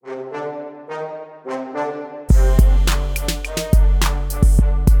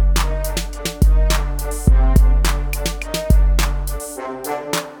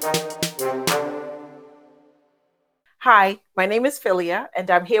My name is Philia,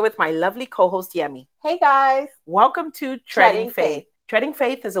 and I'm here with my lovely co host, Yemi. Hey guys, Welcome to Treading Treading Faith. Faith. Treading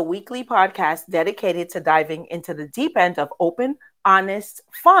Faith is a weekly podcast dedicated to diving into the deep end of open, honest,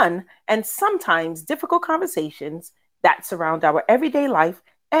 fun, and sometimes difficult conversations that surround our everyday life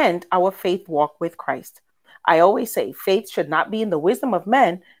and our faith walk with Christ. I always say faith should not be in the wisdom of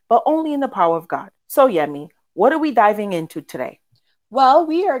men, but only in the power of God. So, Yemi, what are we diving into today? Well,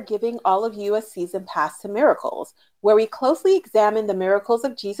 we are giving all of you a season pass to miracles, where we closely examine the miracles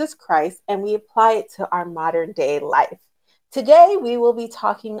of Jesus Christ and we apply it to our modern day life. Today, we will be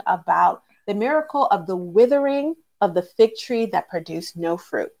talking about the miracle of the withering of the fig tree that produced no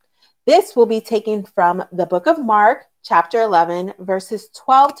fruit. This will be taken from the book of Mark, chapter 11, verses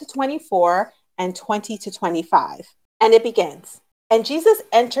 12 to 24 and 20 to 25. And it begins. And Jesus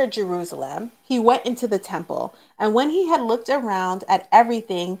entered Jerusalem. He went into the temple. And when he had looked around at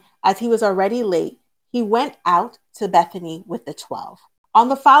everything, as he was already late, he went out to Bethany with the 12. On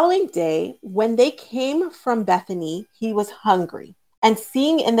the following day, when they came from Bethany, he was hungry. And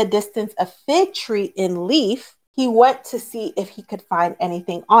seeing in the distance a fig tree in leaf, he went to see if he could find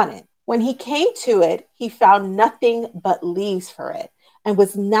anything on it. When he came to it, he found nothing but leaves for it, and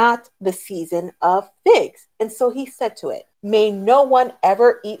was not the season of figs. And so he said to it, "May no one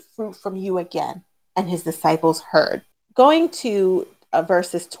ever eat fruit from you again." And his disciples heard. Going to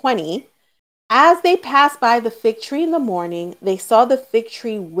verses 20, as they passed by the fig tree in the morning, they saw the fig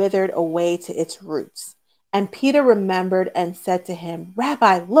tree withered away to its roots. And Peter remembered and said to him,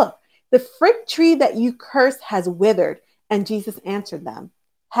 "Rabbi, look, the fig tree that you cursed has withered." And Jesus answered them,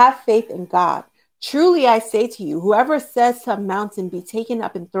 "Have faith in God. Truly I say to you, whoever says to a mountain, 'Be taken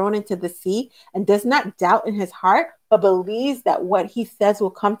up and thrown into the sea,' and does not doubt in his heart, but believes that what he says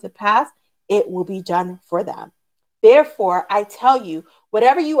will come to pass, it will be done for them. Therefore, I tell you,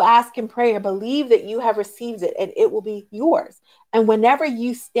 whatever you ask in prayer, believe that you have received it and it will be yours. And whenever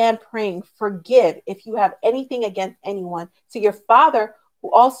you stand praying, forgive if you have anything against anyone, so your Father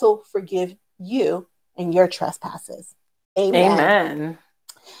will also forgive you and your trespasses." Amen. Amen.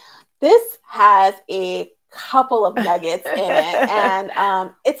 This has a couple of nuggets in it,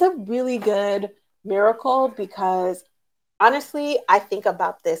 and it's a really good miracle because honestly, I think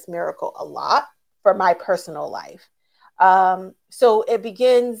about this miracle a lot for my personal life. So it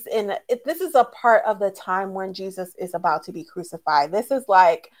begins this is a part of the time when Jesus is about to be crucified. This is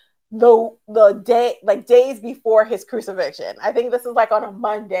like the day, like days before his crucifixion. I think this is like on a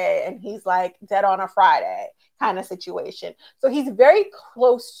Monday and he's like dead on a Friday kind of situation. So he's very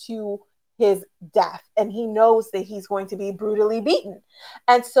close to his death and he knows that he's going to be brutally beaten.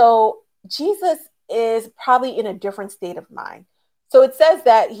 And so Jesus is probably in a different state of mind. So it says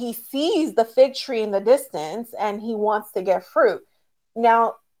that he sees the fig tree in the distance and he wants to get fruit.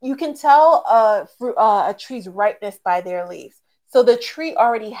 Now, you can tell a tree's ripeness by their leaves. So the tree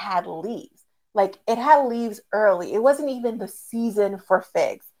already had leaves. Like it had leaves early. It wasn't even the season for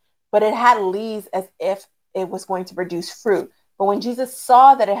figs, but it had leaves as if it was going to produce fruit. But when Jesus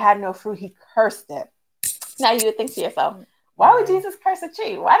saw that it had no fruit, he cursed it. Now you would think to yourself, why would Jesus curse a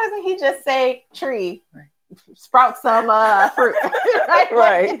tree? Why doesn't he just say, "Tree, sprout some fruit"? Right?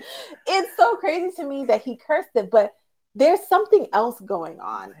 Right. It's so crazy to me that he cursed it, but there's something else going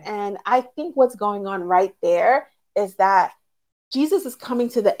on. And I think what's going on right there is that Jesus is coming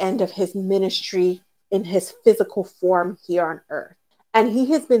to the end of his ministry in his physical form here on earth. And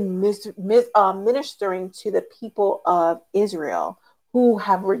he has been ministering to the people of Israel who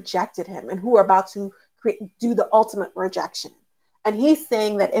have rejected him and who are about to do the ultimate rejection. And he's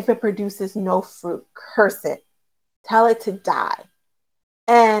saying that if it produces no fruit, curse it, tell it to die.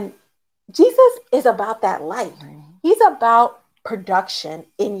 And Jesus is about that life. He's about production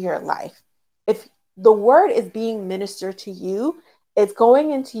in your life. If the word is being ministered to you, it's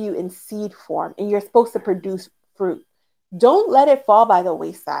going into you in seed form, and you're supposed to produce fruit. Don't let it fall by the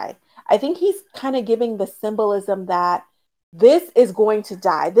wayside. I think he's kind of giving the symbolism that this is going to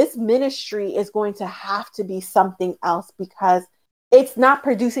die. This ministry is going to have to be something else because it's not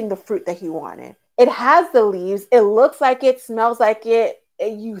producing the fruit that he wanted. It has the leaves. It looks like it, smells like it,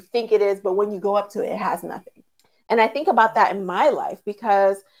 you think it is, but when you go up to it, it has nothing. And I think about that in my life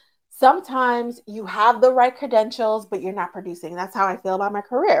because sometimes you have the right credentials, but you're not producing. That's how I feel about my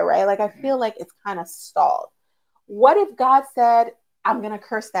career, right? Like I feel like it's kind of stalled. What if God said, "I'm going to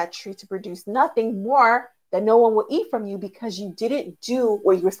curse that tree to produce nothing more, that no one will eat from you because you didn't do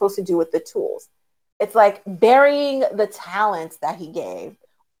what you were supposed to do with the tools"? It's like burying the talents that he gave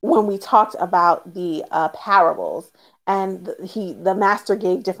when we talked about the parables, and the master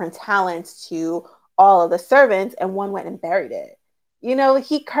gave different talents to all of the servants, and one went and buried it.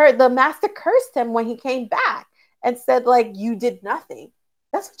 The master cursed him when he came back. and said, like, you did nothing.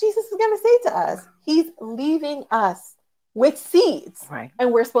 That's what Jesus is going to say to us. He's leaving us with seeds, Right.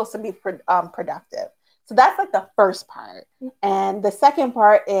 and we're supposed to be productive. So that's like the first part. And the second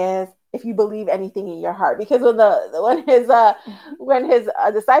part is if you believe anything in your heart, because when his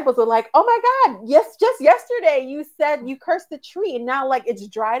disciples were like, "Oh my God, yes, just yesterday you said you cursed the tree, and now like it's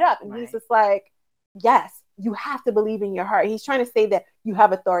dried up," and he's Right. just like, "Yes, you have to believe in your heart." He's trying to say that you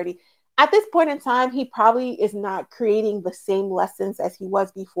have authority. At this point in time, he probably is not creating the same lessons as he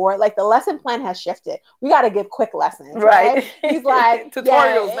was before. Like the lesson plan has shifted. We got to give quick lessons, right? Right. He's like,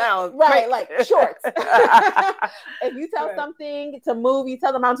 Tutorials yeah, now. right, Quick. like shorts. If you tell Right. something to move, you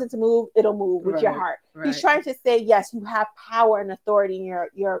tell the mountain to move, it'll move with your Right. heart. He's Right. trying to say, yes, you have power and authority in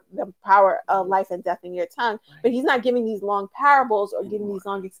your the power of life and death in your tongue. But Right. he's not giving these long parables or giving these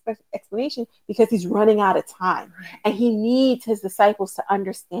long explanations because he's running out of time. Right. And he needs his disciples to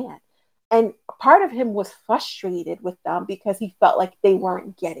understand. And part of him was frustrated with them because he felt like they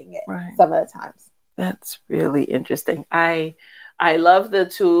weren't getting it Right. some of the times. That's really interesting. I love the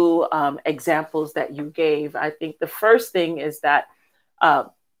two examples that you gave. I think the first thing is that uh,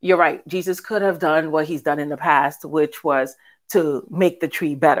 you're right. Jesus could have done what he's done in the past, which was to make the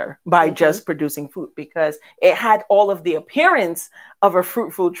tree better by just producing fruit, because it had all of the appearance of a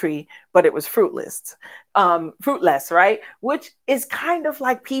fruitful tree, but it was fruitless, right? Which is kind of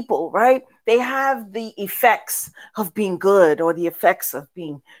like people, right? They have the effects of being good or the effects of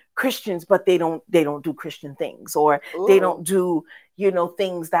being Christians, but they don't do Christian things, or they Ooh. don't do,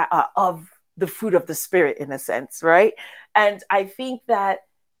 things that are of the fruit of the spirit in a sense, right? And I think that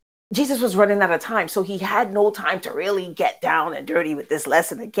Jesus was running out of time, so he had no time to really get down and dirty with this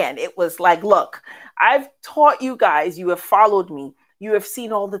lesson again. It was like, look, I've taught you guys, you have followed me, you have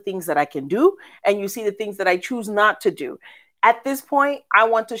seen all the things that I can do, and you see the things that I choose not to do. At this point, I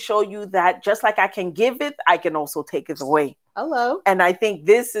want to show you that just like I can give it, I can also take it away. Hello. And I think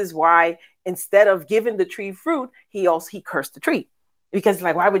this is why instead of giving the tree fruit, he cursed the tree. Because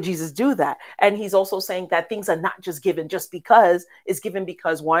like, why would Jesus do that? And he's also saying that things are not just given just because. It's given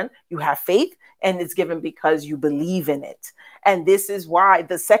because, one, you have faith, and it's given because you believe in it. And this is why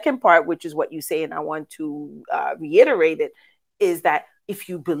the second part, which is what you say, and I want to reiterate it, is that if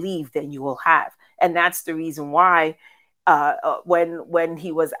you believe, then you will have. And that's the reason why when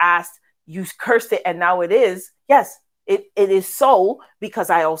he was asked, you cursed it and now it is, yes, it is so, because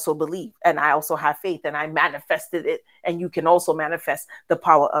I also believe and I also have faith and I manifested it, and you can also manifest the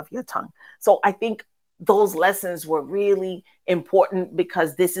power of your tongue. So I think those lessons were really important,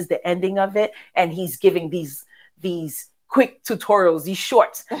 because this is the ending of it, and he's giving these quick tutorials, these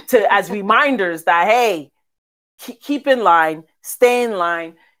shorts, to as reminders that, hey, keep in line, stay in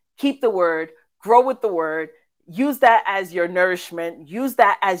line, keep the word, grow with the word, use that as your nourishment, use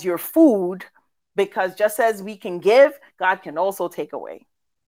that as your food, because just as we can give, God can also take away.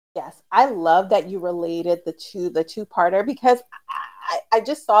 Yes, I love that you related the two-parter because I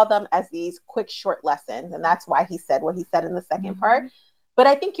just saw them as these quick short lessons, and that's why he said what he said in the 2nd part. But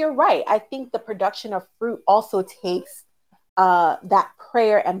I think you're right. I think the production of fruit also takes that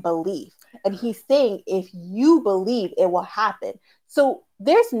prayer and belief. And he's saying if you believe, it will happen. So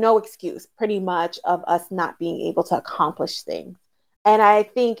there's no excuse, pretty much, of us not being able to accomplish things. And I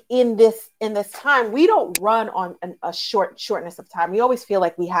think in this time, we don't run on a shortness of time. We always feel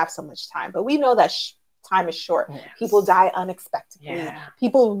like we have so much time, but we know that time is short. Yes. People die unexpectedly. Yeah.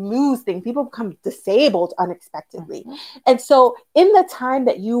 People lose things. People become disabled unexpectedly. And so in the time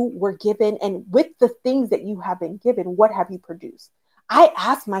that you were given and with the things that you have been given, what have you produced? I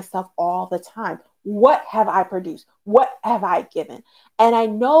ask myself all the time, what have I produced? What have I given? And I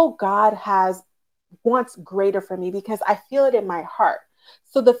know God wants greater for me because I feel it in my heart.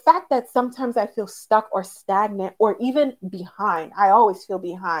 So the fact that sometimes I feel stuck or stagnant or even behind, I always feel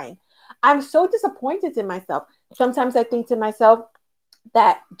behind. I'm so disappointed in myself. Sometimes I think to myself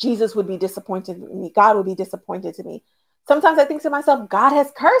that Jesus would be disappointed in me. God would be disappointed in me. Sometimes I think to myself, God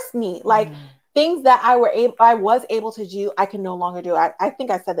has cursed me. Like things that I was able to do, I can no longer do. I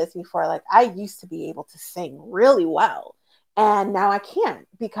think I said this before. Like I used to be able to sing really well. And now I can't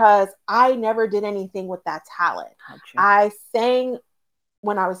because I never did anything with that talent. Gotcha. I sang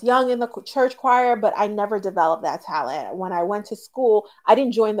when I was young in the church choir, but I never developed that talent. When I went to school, I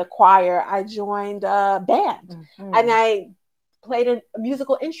didn't join the choir. I joined a band and I played a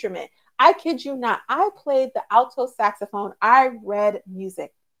musical instrument. I kid you not. I played the alto saxophone. I read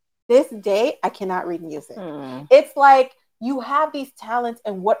music. This day, I cannot read music. It's like you have these talents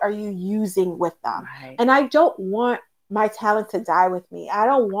and what are you using with them? Right. And I don't want my talent to die with me. I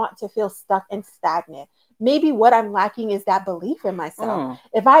don't want to feel stuck and stagnant maybe what I'm lacking is that belief in myself. Mm.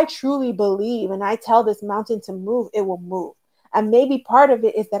 If I truly believe and I tell this mountain to move, it will move. And maybe part of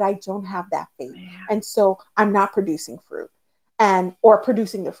it is that I don't have that faith. Yeah. And so I'm not producing fruit and or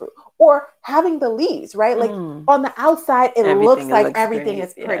producing the fruit or having the leaves, right? Like Mm. on the outside, it Everything, looks it like looks everything great.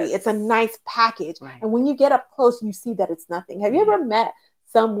 is pretty. Yes. It's a nice package. Right. And when you get up close, you see that it's nothing. Have you Yeah. ever met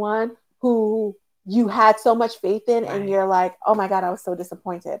someone who you had so much faith in and Right. you're like, oh my God, I was so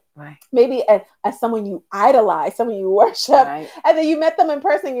disappointed? Right. Maybe as someone you idolize, someone you worship, Right. and then you met them in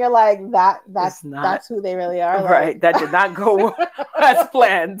person, you're like, It's not that's who they really are. Like, right. That did not go as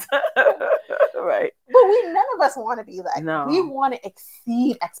planned. Right. but none of us want to be like, we No. want to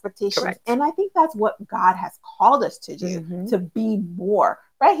exceed expectations. Correct. And I think that's what God has called us to do, Mm-hmm. to be more,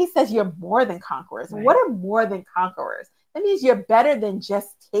 right? He says you're more than conquerors. Right. What are more than conquerors? That means you're better than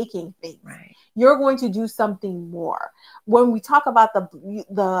just taking things. Right. You're going to do something more. When we talk about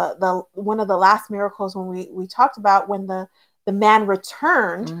the one of the last miracles, when we talked about when the man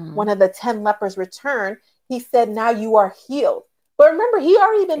returned, Mm-hmm. one of the 10 lepers returned, he said, now you are healed. But remember, he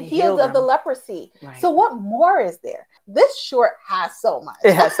already been He healed healed of the them. leprosy. Right. So what more is there? This short has so much.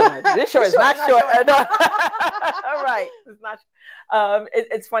 It has so much. This short is not short. No. Right. It's not.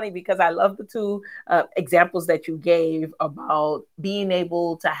 It's funny because I love the two examples that you gave about being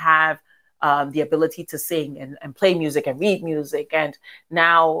able to have the ability to sing and play music and read music. And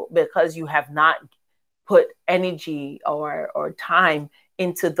now, because you have not put energy or time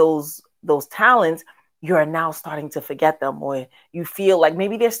into those talents, you are now starting to forget them, or you feel like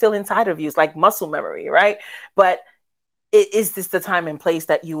maybe they're still inside of you. It's like muscle memory, right? But is this the time and place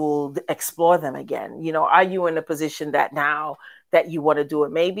that you will explore them again? You know, are you in a position that now that you want to do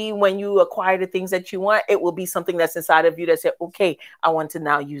it? Maybe when you acquire the things that you want, it will be something that's inside of you that said, okay, I want to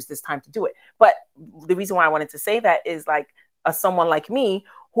now use this time to do it. But the reason why I wanted to say that is like someone like me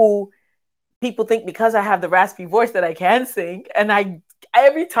who people think because I have the raspy voice that I can sing, and I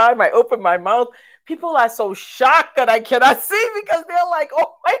every time I open my mouth, people are so shocked that I cannot sing because they're like,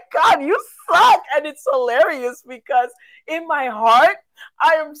 "Oh my God, you suck!" And it's hilarious because in my heart,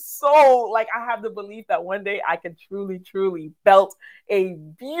 I am so like I have the belief that one day I can truly, truly belt a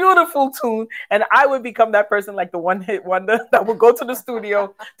beautiful tune, and I would become that person like the one hit wonder that would go to the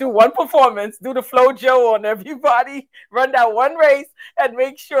studio, do one performance, do the Flow Joe on everybody, run that one race, and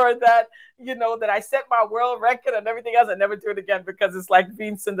make sure that that I set my world record and everything else. I never do it again because it's like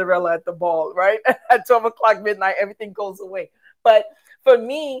being Cinderella at the ball, right? At 12 o'clock midnight, everything goes away. But for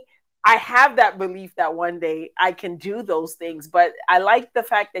me, I have that belief that one day I can do those things. But I like the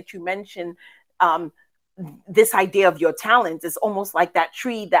fact that you mentioned um, this idea of your talents. It's almost like that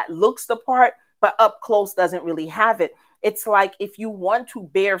tree that looks the part, but up close doesn't really have it. It's like if you want to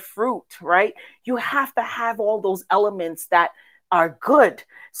bear fruit, right? You have to have all those elements that are good.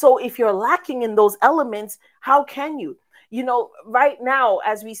 So if you're lacking in those elements, how can you? Right now,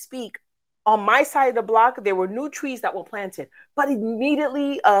 as we speak, on my side of the block, there were new trees that were planted, but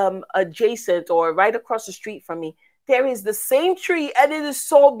immediately adjacent or right across the street from me, there is the same tree, and it is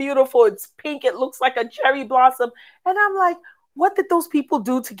so beautiful. It's pink. It looks like a cherry blossom. And I'm like, what did those people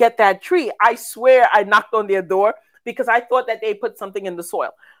do to get that tree? I swear I knocked on their door because I thought that they put something in the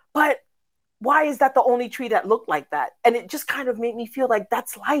soil. But why is that the only tree that looked like that? And it just kind of made me feel like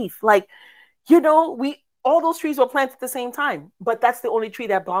that's life. Like, we all those trees were planted at the same time, but that's the only tree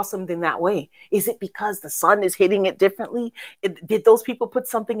that blossomed in that way. Is it because the sun is hitting it differently? Did those people put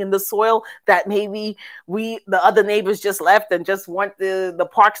something in the soil that maybe the other neighbors just left and just want the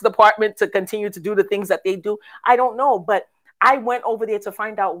parks department to continue to do the things that they do? I don't know, but I went over there to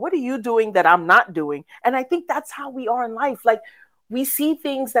find out, what are you doing that I'm not doing? And I think that's how we are in life. Like, we see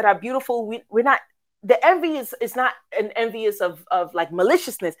things that are beautiful. We're not, the envy is not an envious of like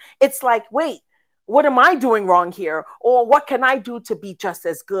maliciousness. It's like, wait, what am I doing wrong here? Or what can I do to be just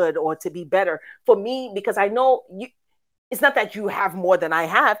as good or to be better for me? Because I know it's not that you have more than I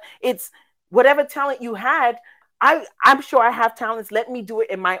have. It's whatever talent you had. I'm sure I have talents. Let me do it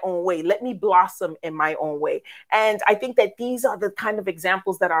in my own way. Let me blossom in my own way. And I think that these are the kind of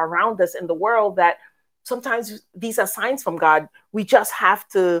examples that are around us in the world that sometimes these are signs from God. We just have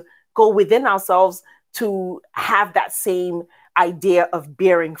to go within ourselves to have that same idea of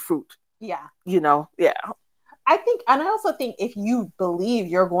bearing fruit. Yeah. Yeah. I think, and I also think if you believe,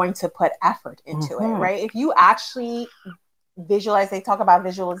 you're going to put effort into it, right? If you actually visualize, they talk about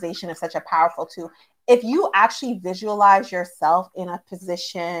visualization is such a powerful tool. If you actually visualize yourself in a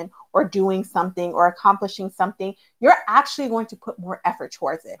position or doing something or accomplishing something, you're actually going to put more effort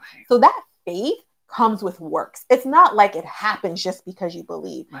towards it. So that faith comes with works. It's not like it happens just because you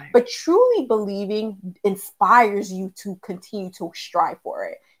believe, but truly believing inspires you to continue to strive for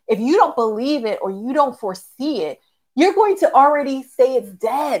it. if you don't believe it or you don't foresee it, you're going to already say it's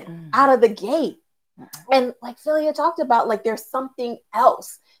dead out of the gate. And like Philia talked about, like there's something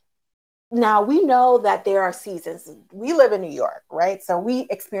else. Now we know that there are seasons. We live in New York, right? So we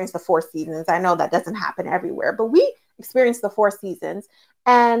experience the four seasons. I know that doesn't happen everywhere, but we experience the four seasons.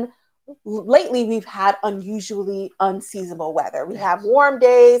 And lately we've had unusually unseasonable weather. We have warm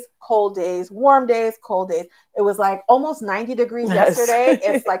days, cold days, warm days, cold days. It was like almost 90 degrees yesterday.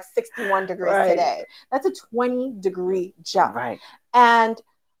 It's like 61 degrees today. That's a 20-degree jump. And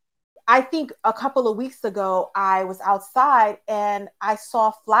I think a couple of weeks ago, I was outside and I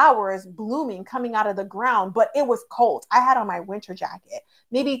saw flowers blooming coming out of the ground, but it was cold. I had on my winter jacket.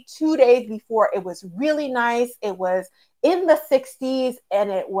 Maybe 2 days before, it was really nice. It was in the 60s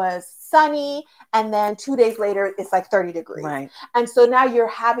and it was sunny. And then 2 days later, it's like 30 degrees. And so now you're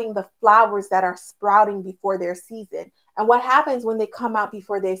having the flowers that are sprouting before their season. And what happens when they come out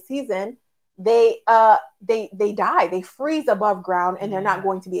before their season? They die, they freeze above ground, and they're not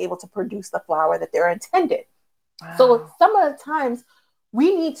going to be able to produce the flower that they're intended. So some of the times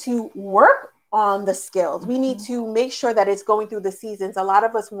we need to work on the skills. We need to make sure that it's going through the seasons. A lot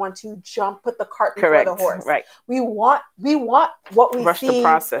of us want to put the cart before the horse. We want what we see. The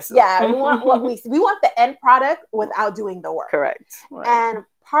process. Yeah, we want what we want the end product without doing the work. And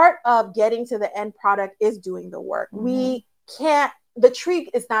part of getting to the end product is doing the work. We can't. The tree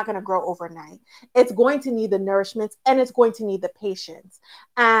is not going to grow overnight. It's going to need the nourishments and it's going to need the patience.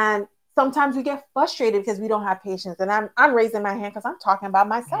 And sometimes we get frustrated because we don't have patience. And I'm raising my hand because I'm talking about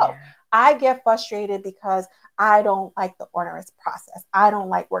myself. I get frustrated because I don't like the onerous process. I don't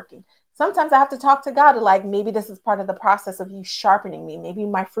like working. Sometimes I have to talk to God to like, maybe this is part of the process of you sharpening me. Maybe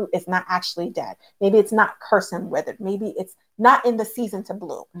my fruit is not actually dead. Maybe it's not cursed and withered. Maybe it's not in the season to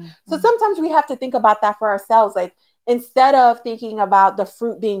bloom. So sometimes we have to think about that for ourselves. Like, instead of thinking about the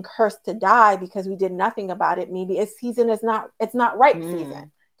fruit being cursed to die because we did nothing about it, maybe its season is not ripe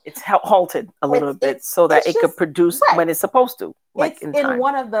season. It's halted a little bit so that it could produce when it's supposed to. Like it's in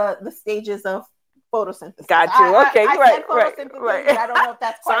one of the stages of photosynthesis. Got you. Okay, I said photosynthesis, but I don't know if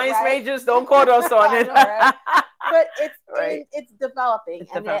that's quite Science majors, don't quote us on it. But it's developing,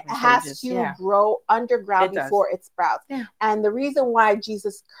 and it has to grow underground before it sprouts. And the reason why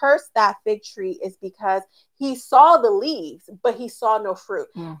Jesus cursed that fig tree is because he saw the leaves, but he saw no fruit.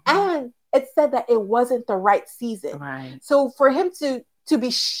 And it said that it wasn't the right season. So for him to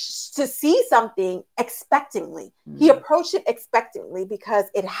see something expectantly, he approached it expectantly because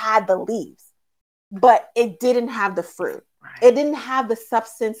it had the leaves, but it didn't have the fruit. It didn't have the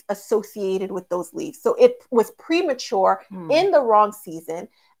substance associated with those leaves. So it was premature in the wrong season.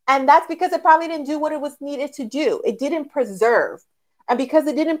 And that's because it probably didn't do what it was needed to do. It didn't preserve. And because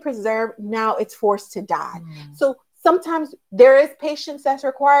it didn't preserve, now it's forced to die. So sometimes there is patience that's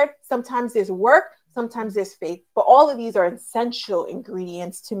required. Sometimes there's work. Sometimes there's faith. But all of these are essential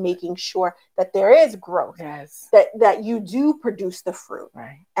ingredients to making sure that there is growth, that you do produce the fruit.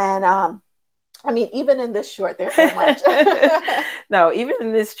 And I mean, even in this short, there's so much. No, even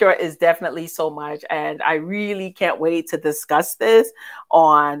in this short is definitely so much. And I really can't wait to discuss this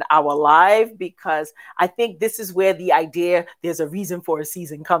on our live, because I think this is where the idea, there's a reason for a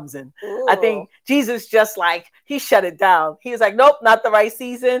season, comes in. Ooh. I think Jesus just like, he shut it down. He was like, nope, not the right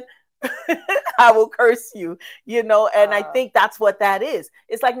season. I will curse you, and I think that's what that is.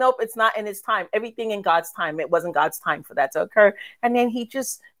 It's like, nope, it's not in its time. Everything in God's time. It wasn't God's time for that to occur. And then he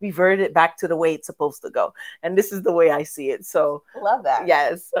just reverted it back to the way it's supposed to go. And this is the way I see it. So love that.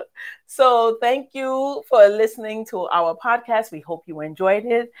 Yes. So thank you for listening to our podcast. We hope you enjoyed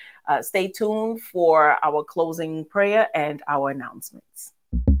it. Stay tuned for our closing prayer and our announcements.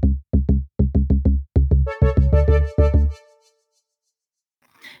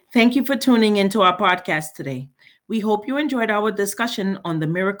 Thank you for tuning into our podcast today. We hope you enjoyed our discussion on the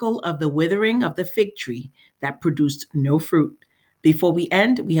miracle of the withering of the fig tree that produced no fruit. Before we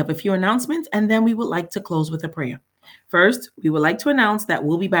end, we have a few announcements, and then we would like to close with a prayer. First, we would like to announce that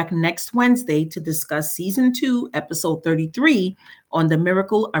we'll be back next Wednesday to discuss Season 2, Episode 33, on the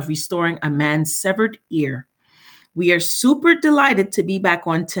miracle of restoring a man's severed ear. We are super delighted to be back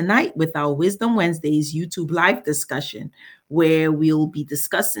on tonight with our Wisdom Wednesdays YouTube live discussion, where we'll be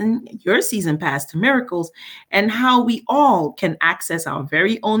discussing your season pass to miracles and how we all can access our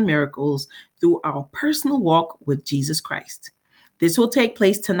very own miracles through our personal walk with Jesus Christ. This will take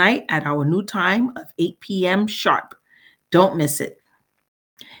place tonight at our new time of 8 p.m. sharp. Don't miss it.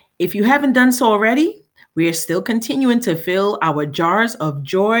 If you haven't done so already, we are still continuing to fill our jars of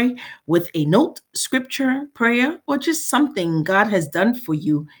joy with a note, scripture, prayer, or just something God has done for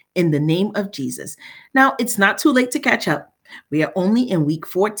you in the name of Jesus. Now, it's not too late to catch up. We are only in week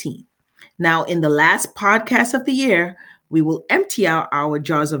 14. Now, in the last podcast of the year, we will empty out our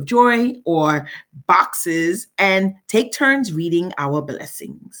jars of joy or boxes and take turns reading our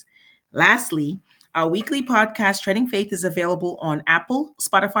blessings. Lastly, our weekly podcast, Treading Faith, is available on Apple,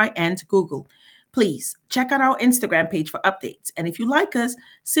 Spotify, and Google. Please check out our Instagram page for updates. And if you like us,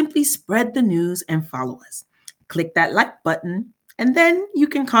 simply spread the news and follow us. Click that like button, and then you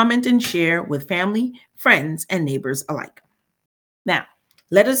can comment and share with family, friends, and neighbors alike. Now,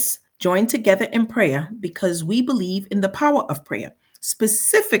 let us join together in prayer because we believe in the power of prayer,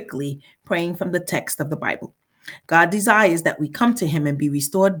 specifically praying from the text of the Bible. God desires that we come to him and be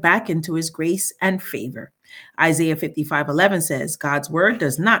restored back into his grace and favor. Isaiah 55:11 says, God's word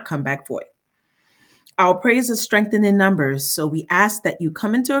does not come back void. Our prayers are strengthened in numbers, so we ask that you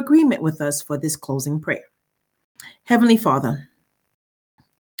come into agreement with us for this closing prayer. Heavenly Father,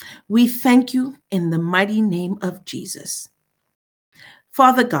 we thank you in the mighty name of Jesus.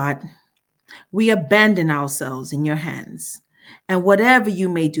 Father God, we abandon ourselves in your hands. And whatever you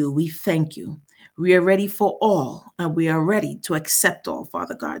may do, we thank you. We are ready for all, and we are ready to accept all,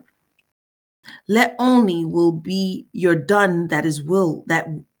 Father God. Let only will be your done that is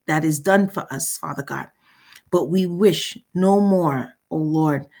done for us, Father God. But we wish no more, O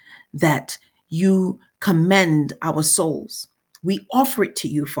Lord, that you commend our souls. We offer it to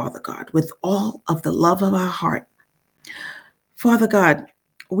you, Father God, with all of the love of our heart. Father God,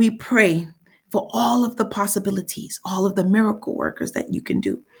 we pray for all of the possibilities, all of the miracle workers that you can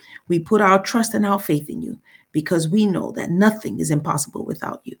do. We put our trust and our faith in you because we know that nothing is impossible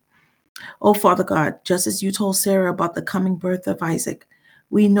without you. Oh, Father God, just as you told Sarah about the coming birth of Isaac,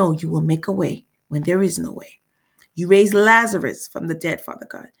 we know you will make a way when there is no way. You raised Lazarus from the dead, Father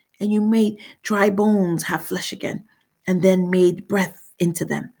God, and you made dry bones have flesh again, and then made breath into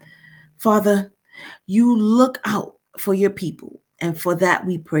them. Father, you look out for your people, and for that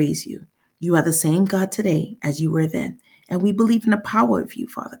we praise you. You are the same God today as you were then, and we believe in the power of you,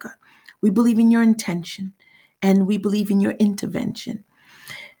 Father God. We believe in your intention, and we believe in your intervention.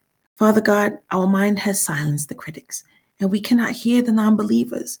 Father God, our mind has silenced the critics, and we cannot hear the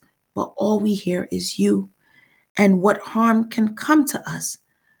non-believers, but all we hear is you and what harm can come to us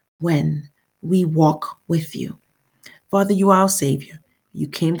when we walk with you. Father, you are our Savior. You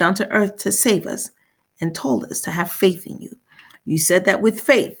came down to earth to save us and told us to have faith in you. You said that with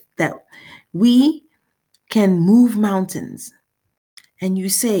faith that we can move mountains. And you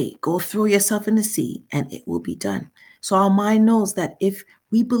say, go throw yourself in the sea and it will be done. So our mind knows that if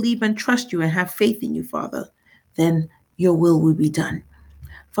we believe and trust you and have faith in you, Father, then your will be done.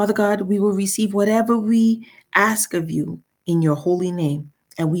 Father God, we will receive whatever we ask of you in your holy name,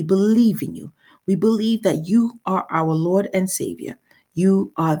 and we believe in you. We believe that you are our Lord and Savior.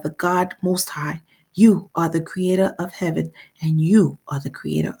 You are the God Most High. You are the creator of heaven, and you are the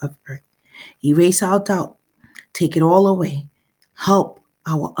creator of earth. Erase our doubt. Take it all away. Help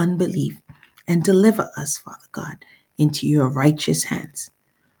our unbelief and deliver us, Father God, into your righteous hands.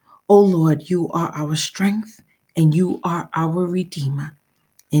 O Lord, you are our strength and you are our Redeemer.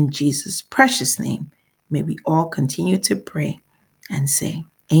 In Jesus' precious name, may we all continue to pray and say,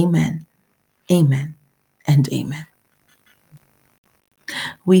 Amen, Amen, and Amen.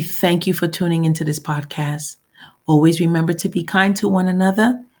 We thank you for tuning into this podcast. Always remember to be kind to one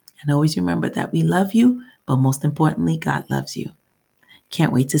another, and always remember that we love you, but most importantly, God loves you.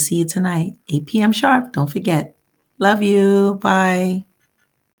 Can't wait to see you tonight, 8 p.m. sharp. Don't forget. Love you. Bye.